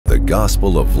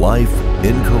gospel of life,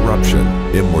 incorruption,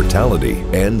 immortality,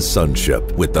 and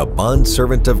sonship with the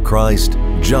bondservant of Christ,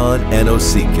 John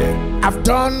Anosike. I've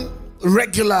done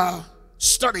regular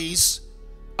studies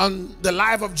on the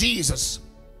life of Jesus,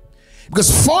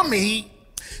 because for me,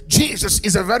 Jesus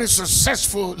is a very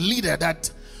successful leader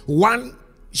that one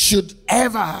should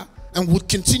ever and would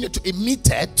continue to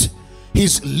imitate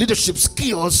his leadership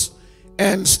skills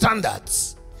and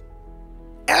standards.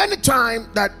 Anytime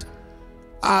that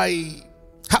I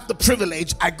have the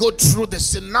privilege, I go through the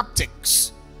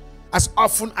synoptics as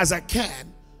often as I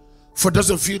can. For those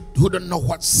of you who don't know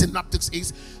what synoptics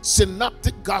is,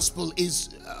 synoptic gospel is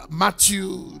Matthew,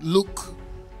 Luke,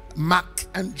 Mark,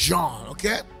 and John,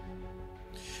 okay?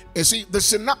 You see, the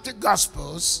synoptic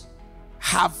gospels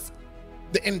have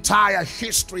the entire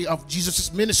history of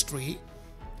Jesus' ministry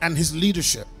and his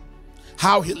leadership,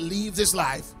 how he lived his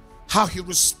life, how he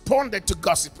responded to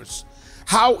gossipers,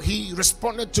 how he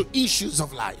responded to issues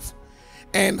of life,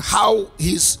 and how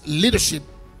his leadership,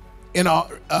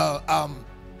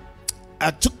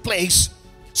 took place.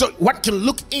 So one can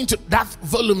look into that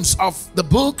volumes of the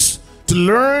books to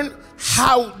learn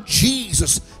how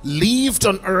Jesus lived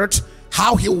on earth,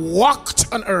 how he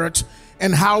walked on earth,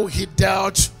 and how he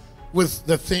dealt with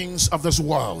the things of this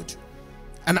world.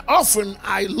 And often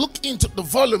I look into the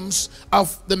volumes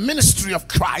of the ministry of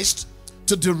Christ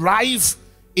to derive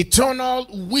eternal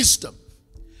wisdom.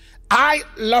 I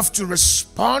love to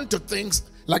respond to things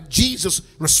like Jesus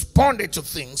responded to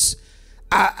things.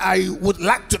 I would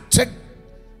like to take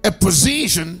a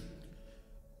position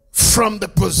from the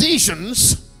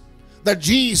positions that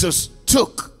Jesus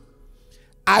took.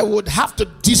 I would have to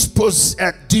dispose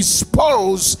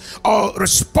or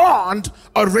respond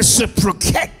or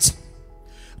reciprocate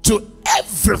to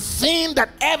everything that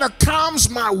ever comes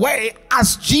my way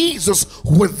as Jesus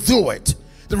would do it.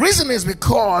 The reason is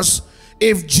because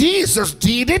if Jesus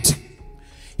did it,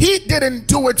 he didn't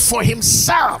do it for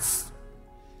himself.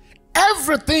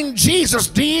 Everything Jesus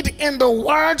did in the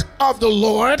word of the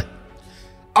Lord,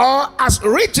 or as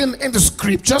written in the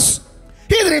scriptures,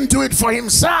 he didn't do it for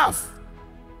himself.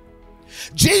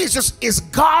 Jesus is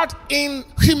God in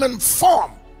human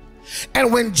form.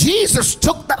 And when Jesus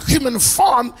took that human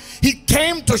form, he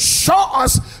came to show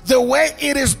us the way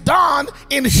it is done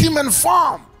in human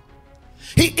form.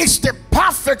 He is the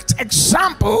perfect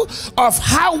example of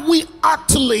how we ought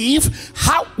to live,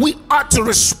 how we ought to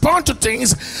respond to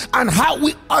things, and how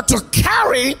we ought to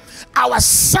carry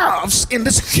ourselves in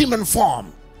this human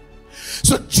form.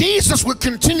 So Jesus will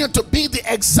continue to be the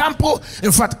example.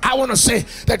 In fact, I want to say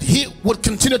that he would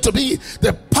continue to be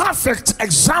the perfect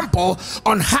example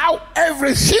on how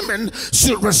every human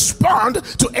should respond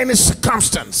to any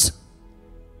circumstance.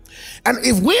 And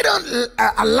if we don't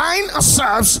align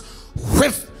ourselves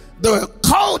with the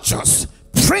cultures,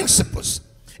 principles,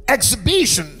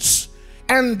 exhibitions,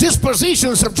 and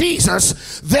dispositions of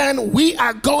Jesus, then we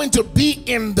are going to be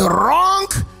in the wrong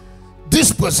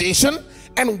disposition,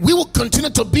 and we will continue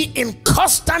to be in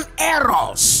constant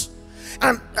errors.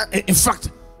 And in fact,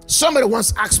 somebody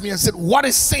once asked me and said, what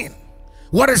is sin?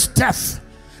 What is death?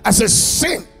 I said,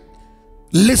 sin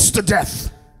leads to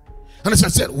death. And I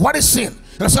said, what is sin?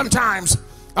 And sometimes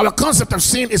our concept of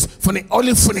sin is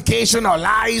only fornication or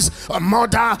lies or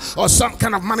murder or some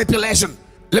kind of manipulation.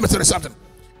 Let me tell you something.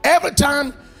 Every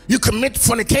time you commit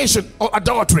fornication or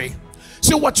adultery,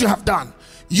 see what you have done.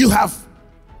 You have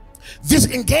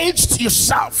disengaged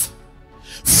yourself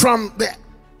from the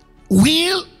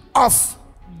will of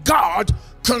God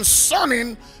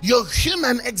concerning your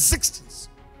human existence.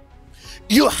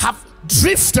 You have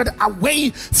drifted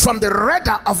away from the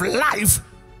rudder of life,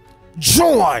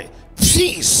 joy,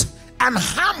 peace, and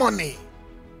harmony.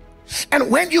 And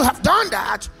when you have done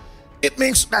that, it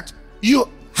means that you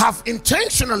have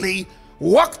intentionally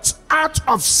walked out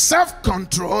of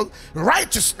self-control,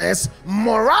 righteousness,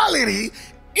 morality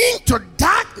into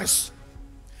darkness.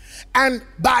 And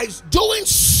by doing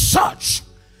such,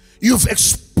 you've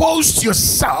exposed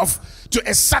yourself to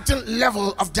a certain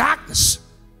level of darkness.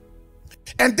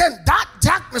 And then that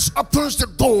darkness opens the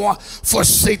door for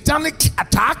satanic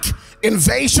attack,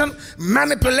 invasion,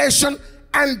 manipulation,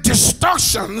 and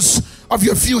distortions of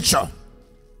your future.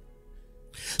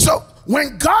 So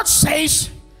when God says,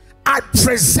 I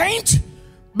present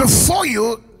before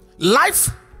you life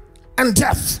and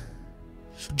death,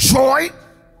 joy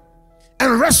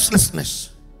and restlessness,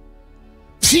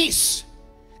 peace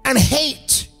and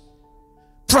hate,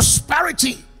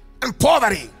 prosperity and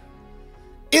poverty,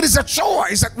 it is a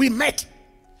choice that we make.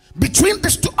 Between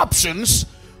these two options,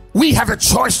 we have a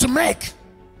choice to make.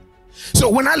 So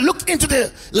when I look into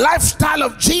the lifestyle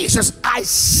of Jesus, I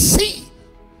see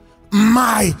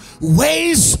my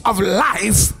ways of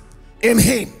life in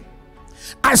him.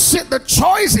 I see the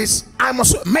choices I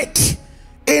must make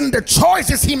in the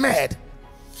choices he made.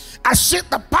 I see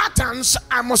the patterns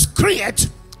I must create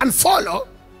and follow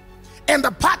in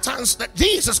the patterns that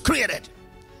Jesus created.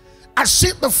 I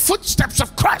see the footsteps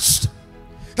of Christ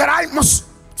that I must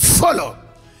follow.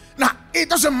 Now, it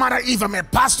doesn't matter if I'm a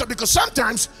pastor, because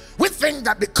sometimes we think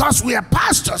that because we are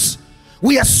pastors,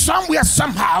 we are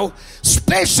somehow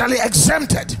specially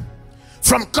exempted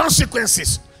from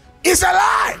consequences. It's a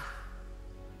lie.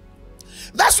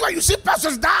 That's why you see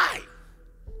pastors die.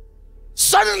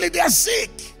 Suddenly they are sick.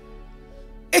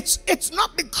 It's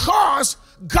not because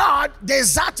God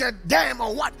deserted them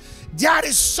or what. There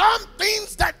is some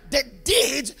things that they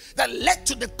did that led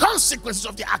to the consequences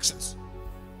of their actions.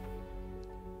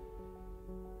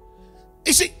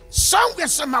 You see, somewhere,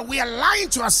 somehow, we are lying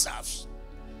to ourselves.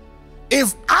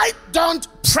 If I don't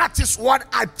practice what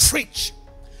I preach,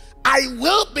 I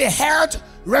will be held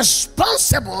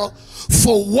responsible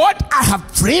for what I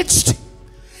have preached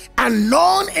and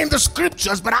known in the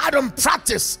scriptures, but I don't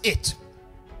practice it.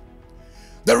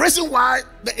 The reason why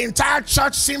the entire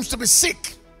church seems to be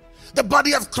sick, the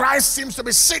body of Christ seems to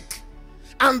be sick,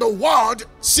 and the world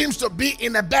seems to be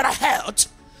in a better health,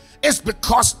 is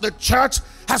because the church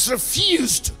has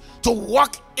refused to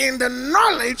walk in the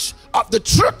knowledge of the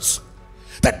truth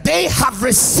that they have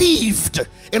received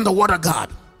in the Word of God.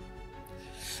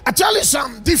 I tell you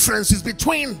some differences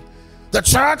between the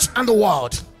church and the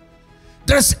world.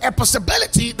 There's a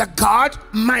possibility that God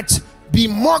might be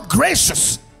more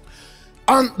gracious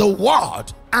on the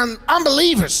world and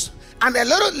unbelievers, and a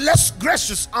little less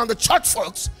gracious on the church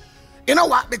folks. You know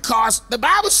what? Because the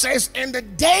Bible says in the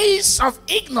days of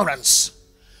ignorance,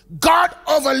 God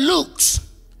overlooks.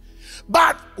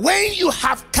 But when you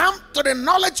have come to the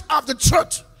knowledge of the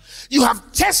truth, you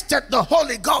have tested the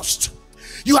Holy Ghost,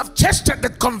 you have tested the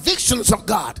convictions of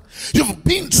God, you've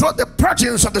been through the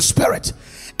purgings of the Spirit,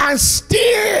 and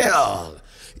still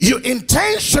you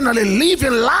intentionally live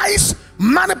in lies,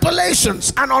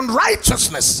 manipulations, and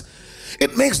unrighteousness.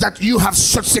 It means that you have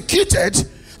substituted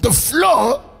the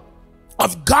flow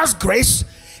of God's grace,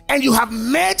 and you have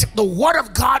made the Word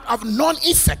of God of none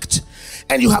effect,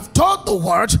 and you have told the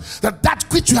world that that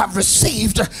which you have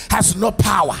received has no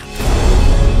power.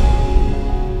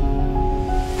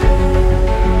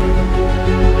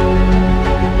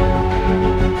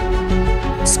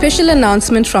 Special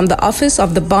announcement from the Office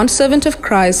of the Bondservant of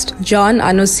Christ, John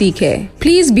Anosike.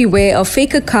 Please beware of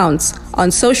fake accounts on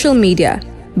social media,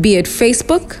 be it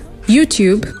Facebook,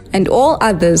 YouTube, and all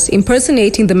others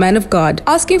impersonating the man of God,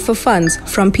 asking for funds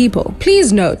from people.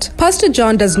 Please note, Pastor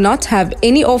John does not have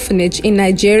any orphanage in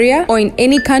Nigeria or in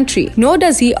any country, nor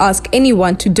does he ask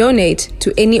anyone to donate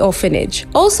to any orphanage.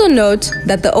 Also note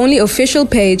that the only official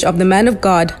page of the man of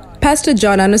God, Pastor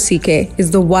John Anosike,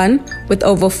 is the one with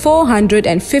over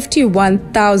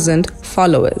 451,000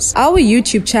 followers. Our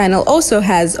YouTube channel also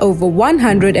has over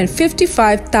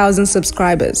 155,000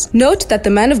 subscribers. Note that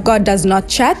the man of God does not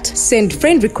chat, send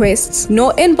friend requests,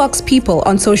 nor inbox people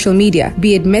on social media,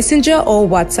 be it Messenger or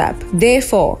WhatsApp.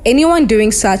 Therefore, anyone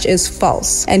doing such is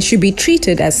false and should be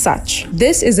treated as such.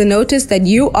 This is a notice that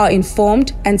you are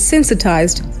informed and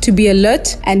sensitized to be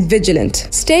alert and vigilant.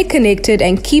 Stay connected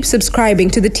and keep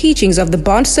subscribing to the teachings of the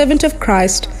Bondservant of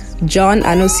Christ, John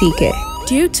Anosike.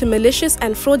 Due to malicious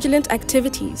and fraudulent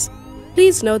activities,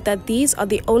 please note that these are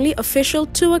the only official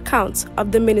 2 accounts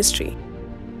of the ministry.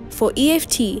 For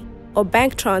EFT or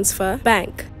bank transfer,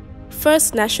 bank,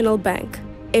 First National Bank,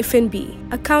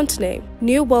 FNB, account name,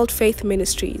 New World Faith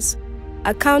Ministries,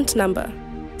 account number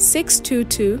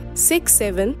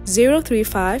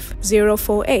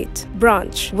 622-67035048,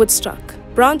 branch, Woodstock,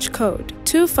 branch code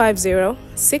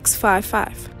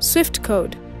 250655, Swift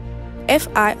code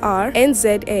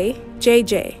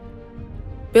FIRNZAJJ.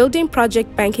 Building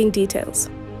project banking details.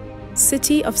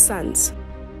 City of Sons.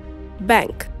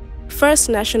 Bank, First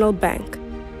National Bank,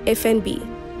 FNB.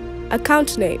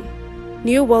 Account name,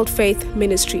 New World Faith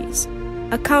Ministries.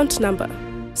 Account number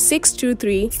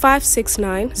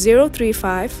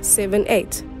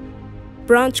 623-569-03578.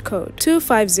 Branch code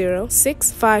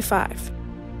 250655.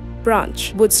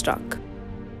 Branch, Woodstock.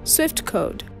 Swift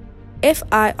code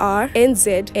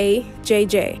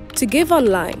FIRNZAJJ. To give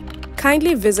online,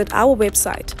 kindly visit our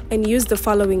website and use the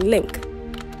following link: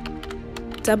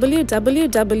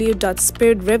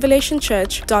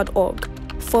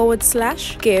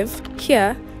 www.spiritrevelationchurch.org/give.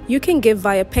 Here, you can give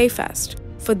via PayFast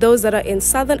for those that are in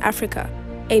Southern Africa,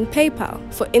 and PayPal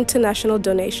for international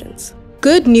donations.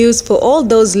 Good news for all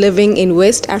those living in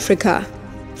West Africa.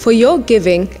 For your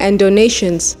giving and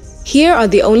donations, Here are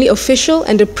the only official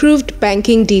and approved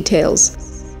banking details.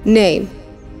 Name: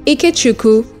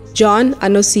 Ikechukwu John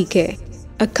Anosike.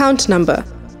 Account number: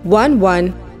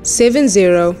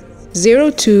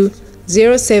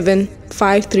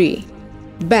 1170020753.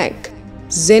 Bank: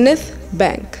 Zenith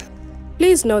Bank.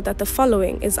 Please note that the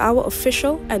following is our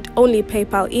official and only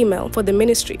PayPal email for the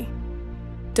ministry: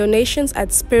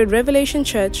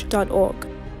 donations@spiritrevelationchurch.org.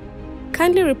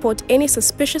 Kindly report any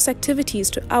suspicious activities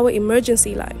to our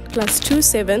emergency line,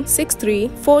 +27 63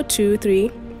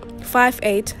 423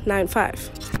 5895,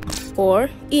 or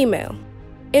email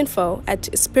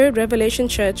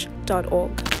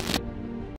info@spiritrevelationchurch.org.